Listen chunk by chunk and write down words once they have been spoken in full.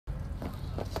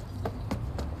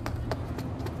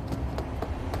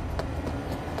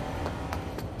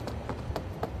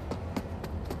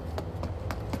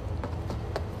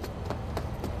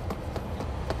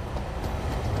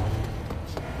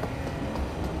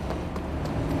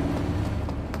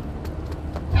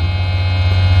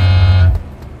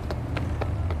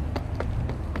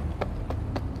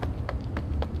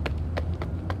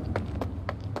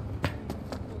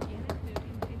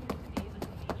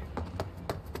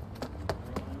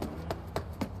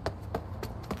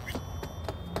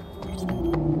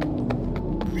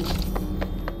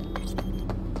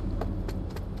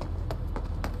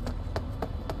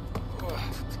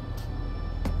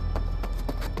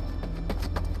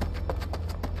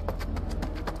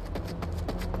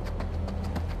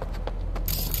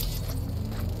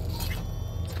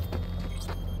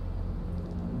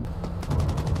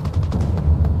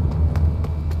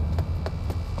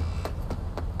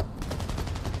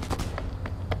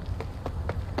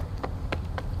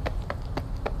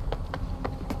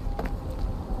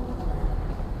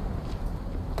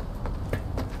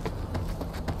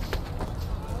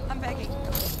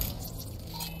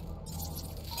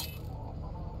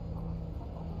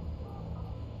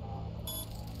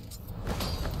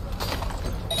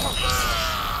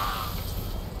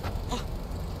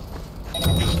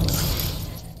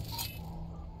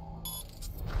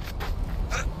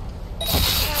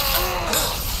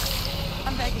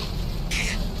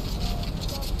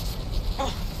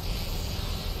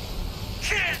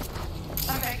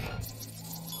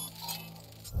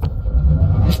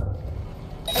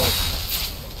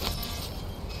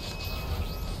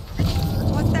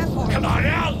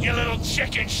You little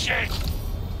chicken shit!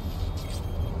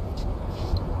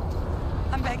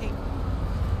 I'm begging.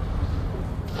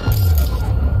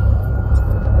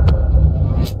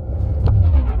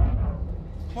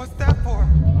 What's that for?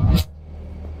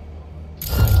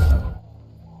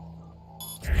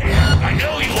 I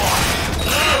know you are!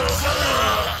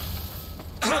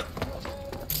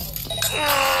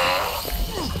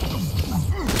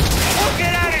 We'll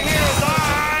get out of here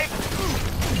alive!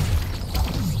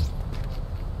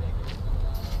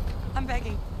 I'm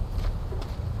begging.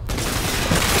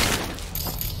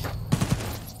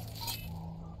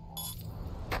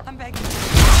 I'm begging.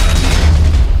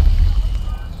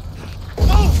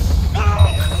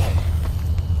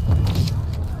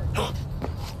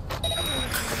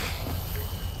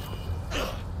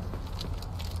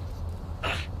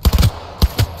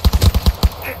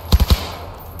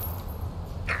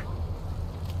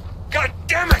 God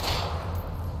damn it!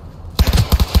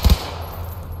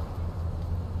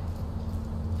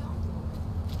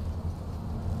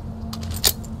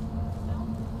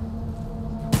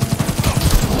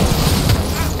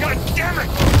 God damn it!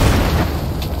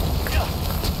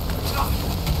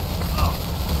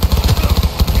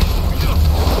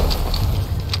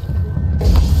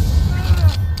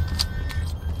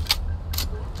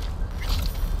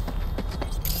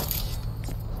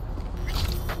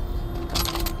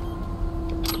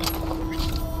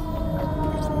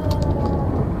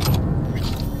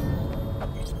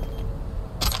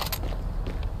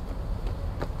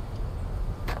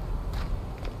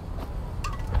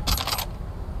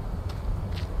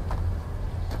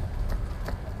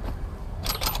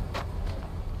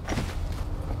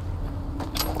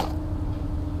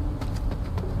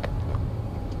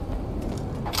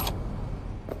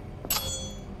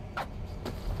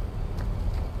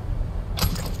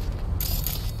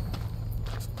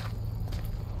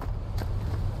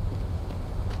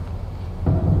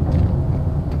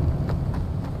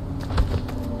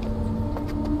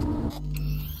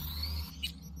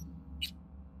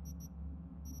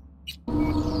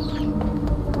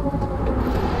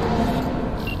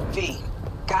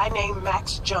 Guy named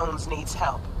Max Jones needs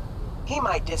help. He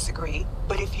might disagree,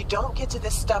 but if you don't get to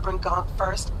this stubborn gonk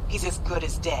first, he's as good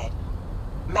as dead.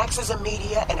 Max is a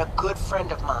media and a good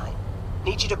friend of mine.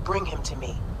 Need you to bring him to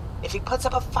me. If he puts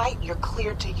up a fight, you're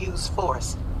cleared to use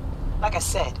force. Like I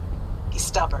said, he's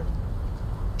stubborn.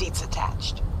 Deets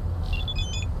attached.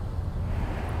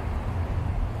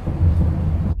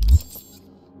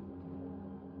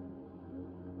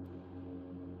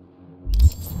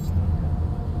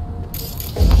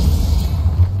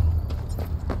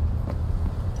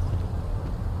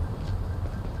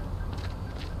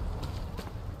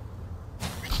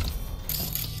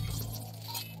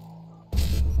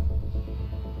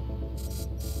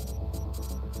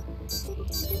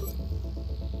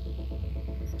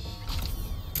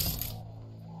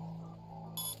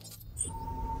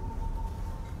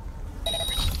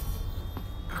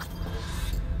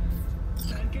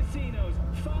 Casinos,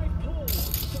 5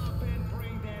 pools, top and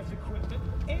brain dance equipment,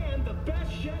 and the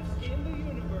best chefs in the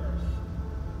universe.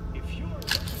 If you're looking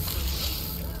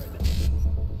for paradise.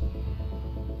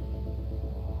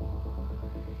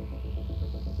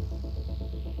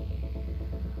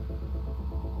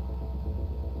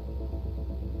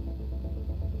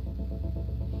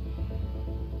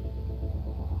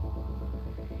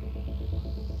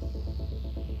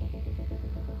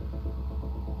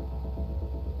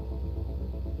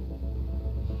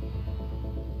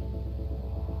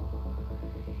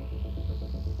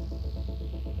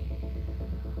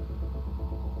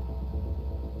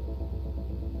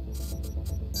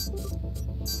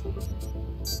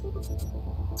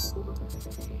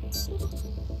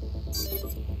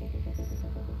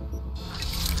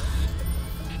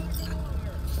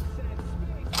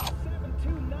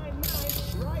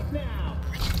 Right now.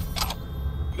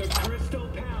 The Crystal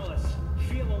Palace.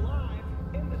 Feel alive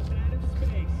in the dead of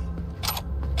space.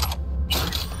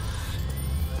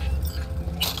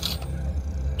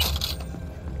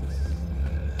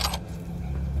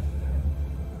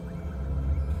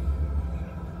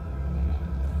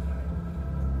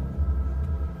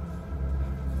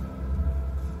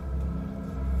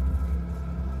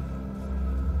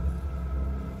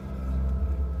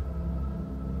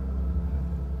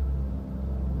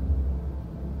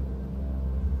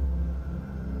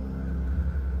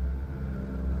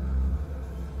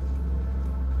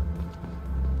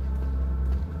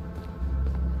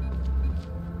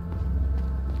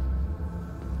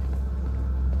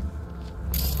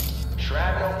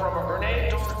 Shrapnel from a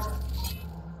grenade door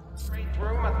straight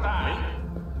through my thigh.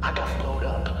 I got blowed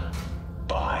up.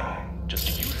 Fine. Just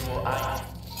a usual item.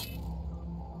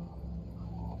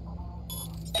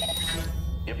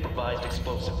 improvised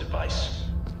explosive device.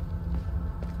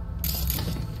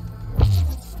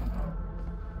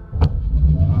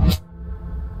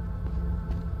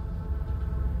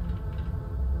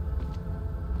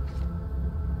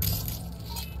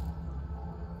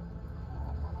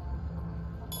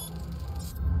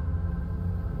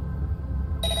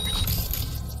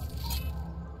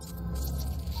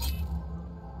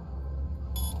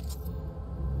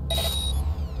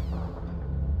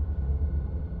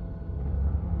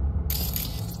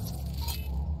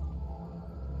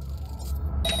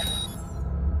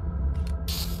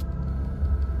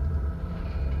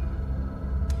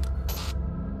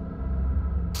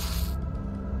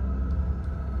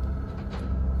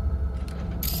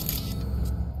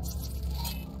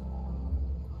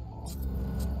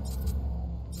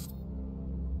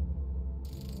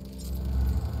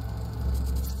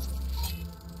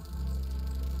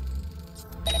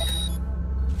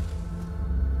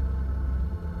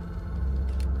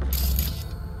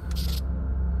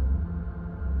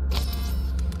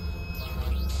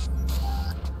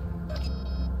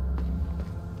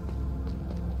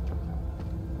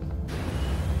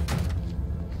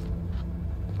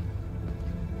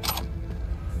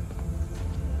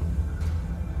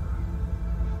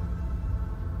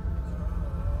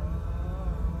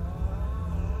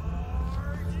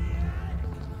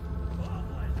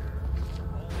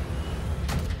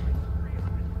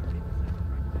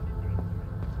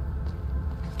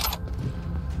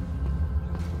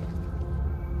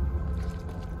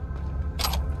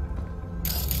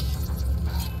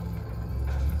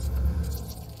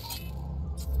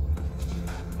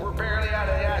 We're barely out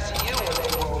of the ICU when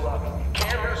they roll up.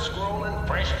 Cameras scrolling,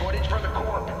 fresh footage from the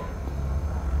corp.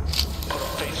 Put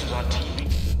our faces on TV.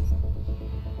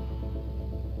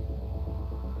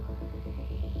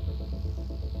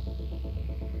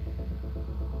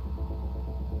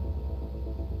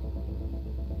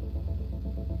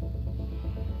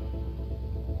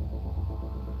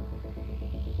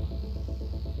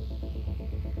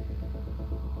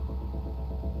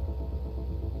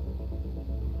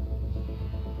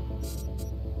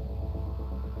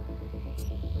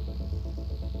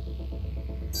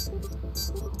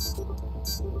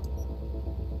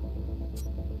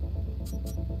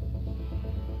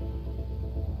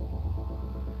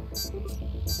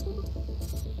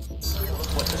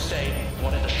 What to say?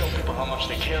 Wanted to show people how much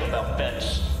they care about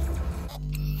vets.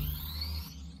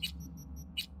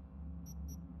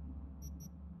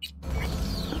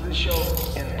 The show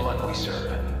in blood we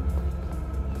serve.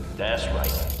 That's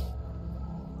right.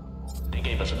 They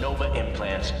gave us Nova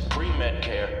implants, pre-med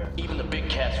care, even the big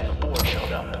cats from the board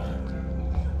showed up.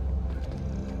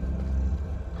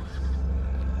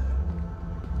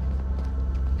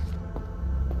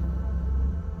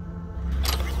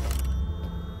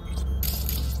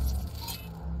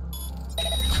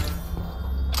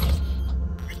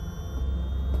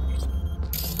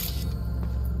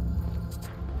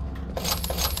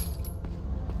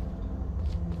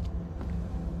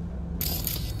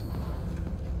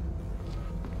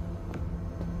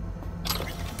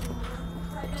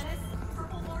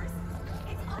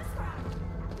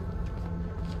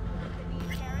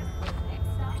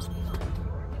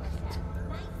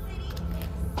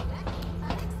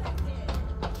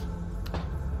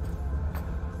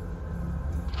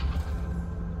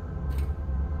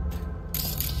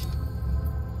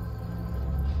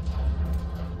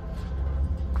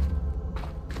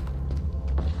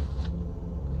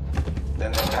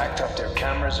 Then they packed up their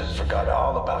cameras and forgot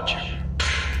all about you.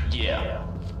 Yeah.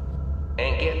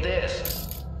 And get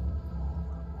this.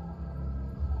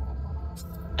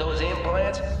 Those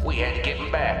implants, we had to get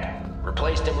them back.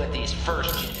 Replaced them with these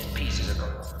first-gen pieces of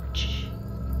garbage.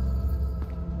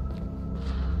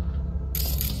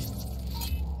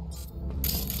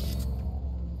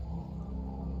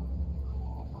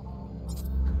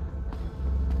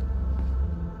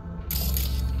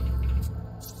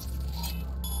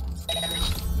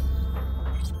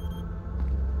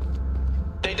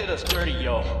 They did us dirty,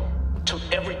 yo. Took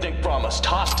everything from us,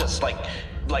 tossed us like...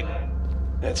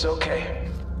 It's okay.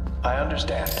 I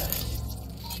understand.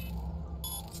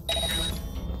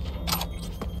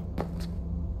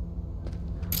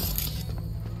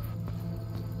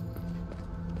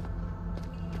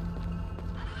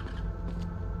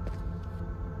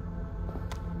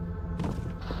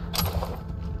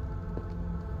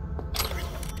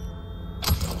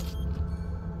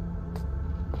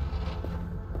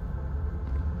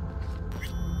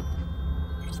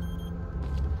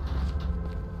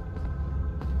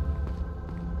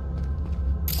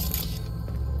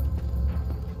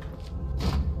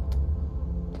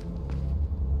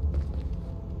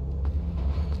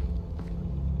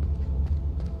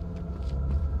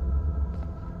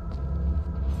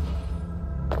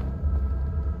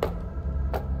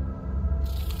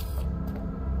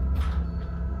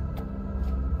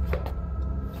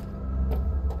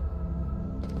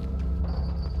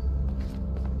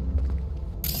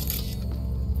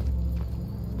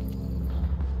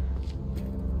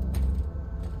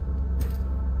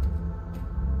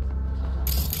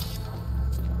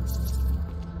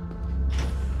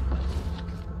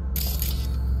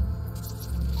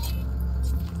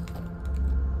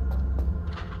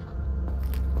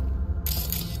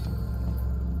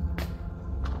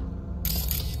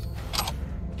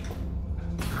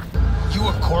 you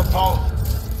a corpo?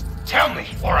 Tell me,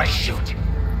 or I shoot.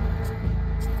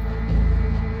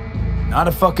 Not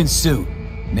a fucking suit.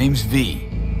 Name's V.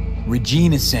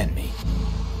 Regina sent me.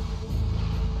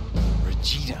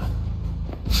 Regina?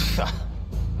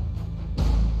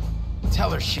 Tell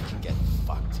her she can get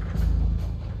fucked.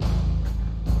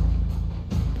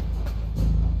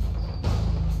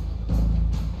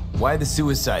 Why the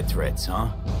suicide threats,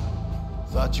 huh?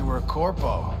 Thought you were a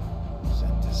corpo.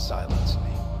 Sent to silence me.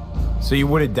 So you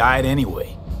would have died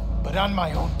anyway. But on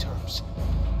my own terms.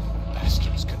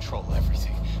 Bastards control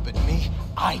everything. But me,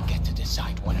 I get to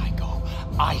decide when I go.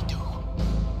 I do.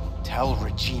 Tell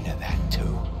Regina that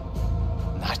too.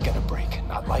 Not gonna break,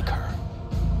 not like her.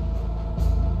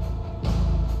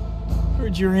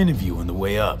 Heard your interview on the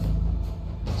way up.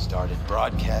 Started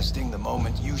broadcasting the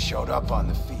moment you showed up on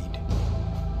the feed.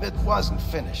 It wasn't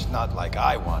finished, not like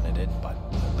I wanted it, but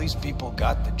at least people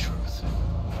got the truth.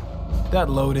 That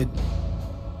loaded.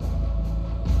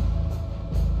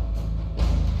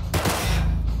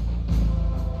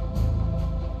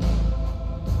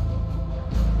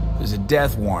 There's a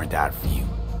death warrant out for you,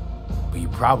 but you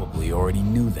probably already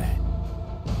knew that.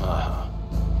 Uh-huh.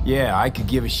 Yeah, I could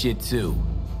give a shit too,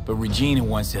 but Regina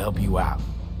wants to help you out.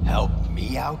 Help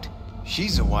me out?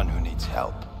 She's the one who needs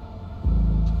help.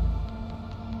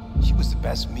 She was the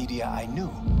best media I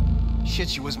knew. Shit,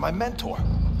 she was my mentor.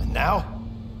 And now?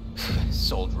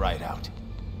 Sold right out.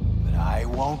 But I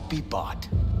won't be bought.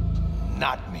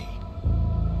 Not me.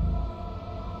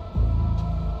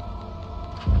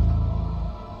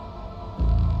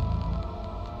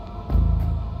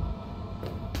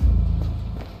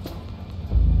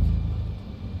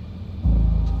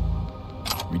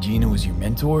 Regina was your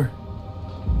mentor?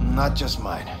 Not just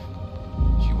mine.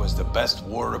 She was the best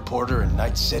war reporter in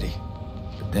Night City.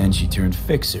 But then she turned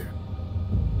fixer.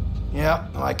 Yeah,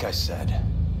 like I said,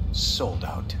 sold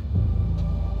out.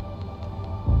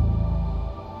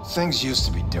 Things used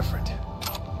to be different.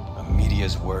 The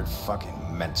media's word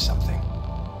fucking meant something.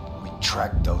 We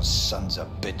tracked those sons of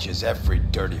bitches every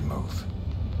dirty move.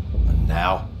 And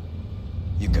now,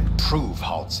 you can prove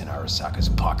Halt's in Arasaka's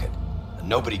pocket, and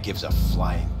nobody gives a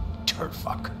flying turd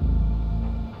fuck.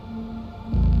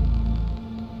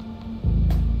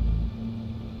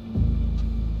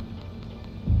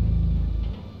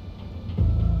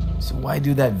 So why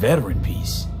do that veteran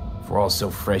piece? If we're all so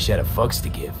fresh out of fucks to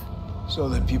give. So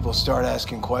that people start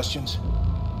asking questions.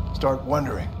 Start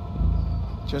wondering.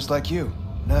 Just like you,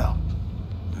 now.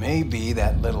 Maybe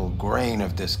that little grain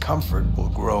of discomfort will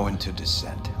grow into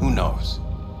dissent. Who knows?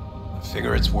 I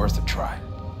figure it's worth a try.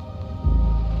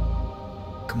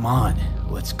 Come on,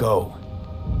 let's go.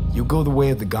 You go the way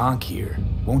of the gonk here.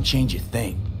 Won't change a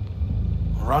thing.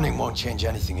 Running won't change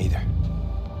anything either.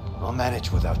 I'll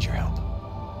manage without your help.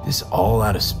 This all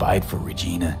out of spite for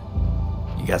Regina?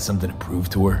 You got something to prove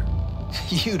to her?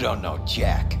 You don't know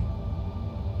Jack.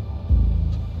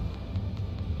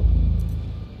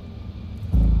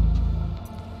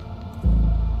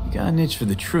 You got an itch for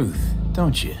the truth,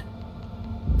 don't you?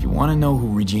 If you want to know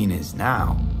who Regina is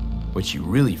now, what she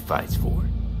really fights for,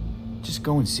 just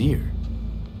go and see her.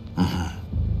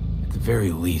 At the very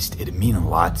least, it'd mean a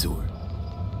lot to her.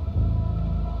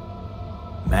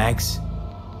 Max?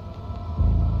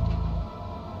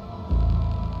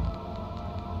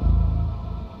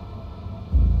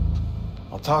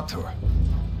 I'll talk to her,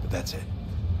 but that's it.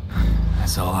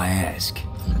 That's all I ask.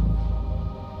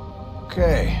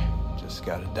 Okay, just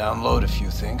gotta download a few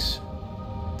things.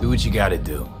 Do what you gotta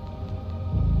do.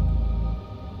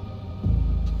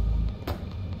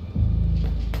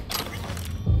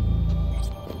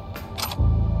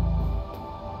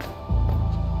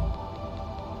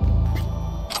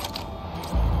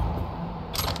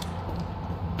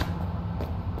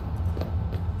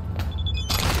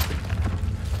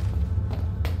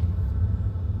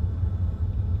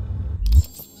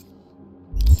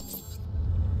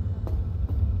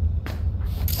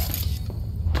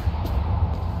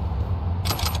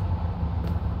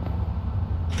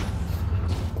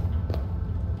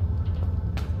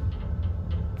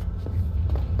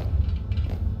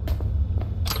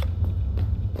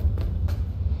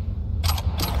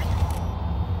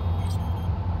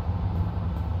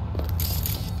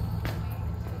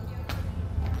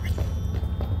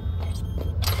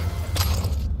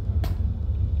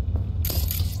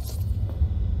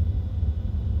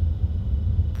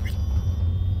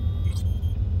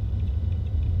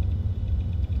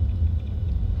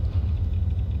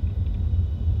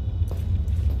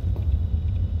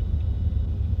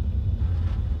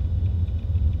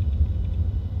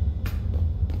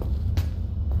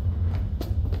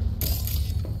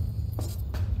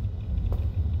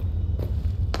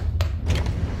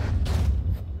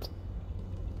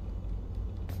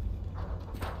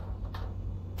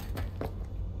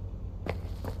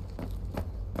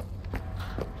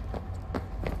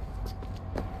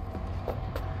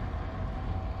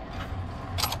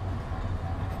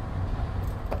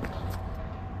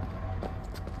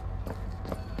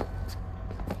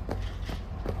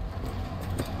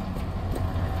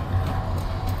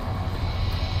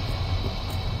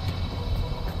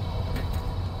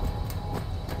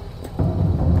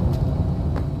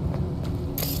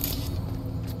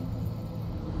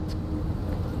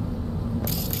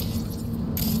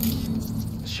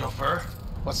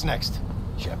 What's next?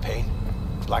 Champagne?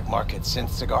 Black market synth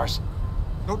cigars?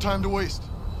 No time to waste.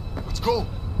 Let's go.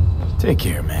 Take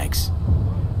care, Max.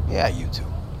 Yeah, you too.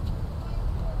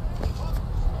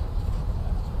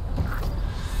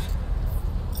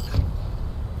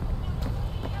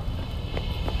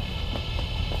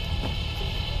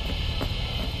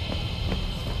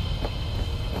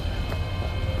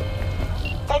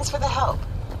 Thanks for the help.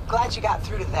 Glad you got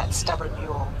through to that stubborn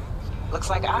mule. Looks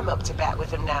like I'm up to bat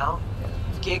with him now.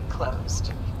 Gig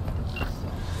closed.